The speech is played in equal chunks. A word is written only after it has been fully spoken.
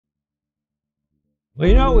Well,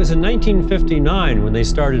 you know, it was in 1959 when they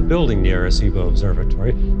started building the Arecibo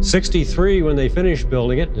Observatory, 63 when they finished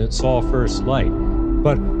building it and it saw first light.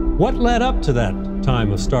 But what led up to that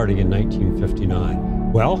time of starting in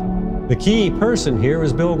 1959? Well, the key person here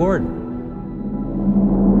was Bill Gordon.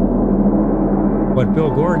 What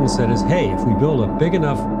Bill Gordon said is, hey, if we build a big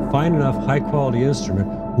enough, fine enough, high-quality instrument,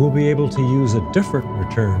 we'll be able to use a different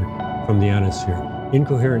return from the ionosphere,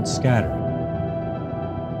 incoherent scatter.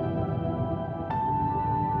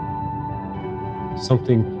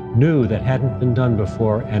 Something new that hadn't been done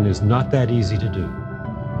before and is not that easy to do.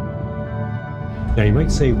 Now you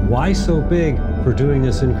might say, why so big for doing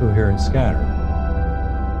this incoherent scatter?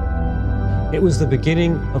 It was the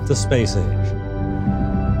beginning of the space age.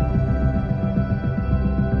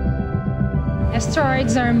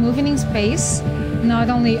 Asteroids are moving in space, not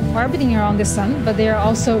only orbiting around the sun, but they are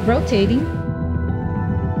also rotating.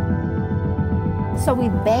 So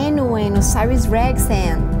with Bennu and OSIRIS-REx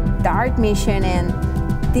and DART mission and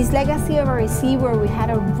this legacy of Arecibo, we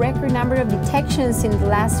had a record number of detections in the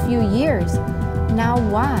last few years. Now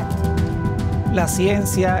what? La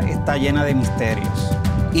ciencia está llena de misterios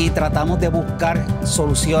y tratamos de buscar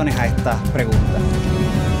soluciones a estas preguntas.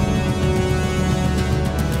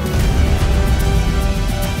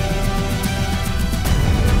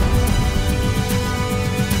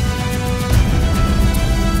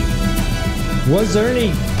 Was there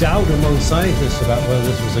any doubt among scientists about whether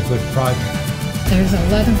this was a good project? There's a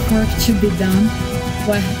lot of work to be done.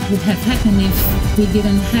 What would have happened if we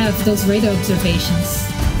didn't have those radar observations?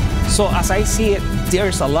 So as I see it,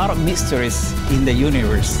 there's a lot of mysteries in the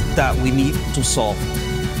universe that we need to solve.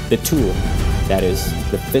 The tool, that is,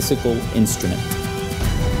 the physical instrument,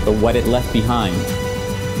 but what it left behind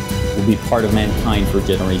will be part of mankind for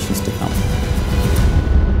generations to come.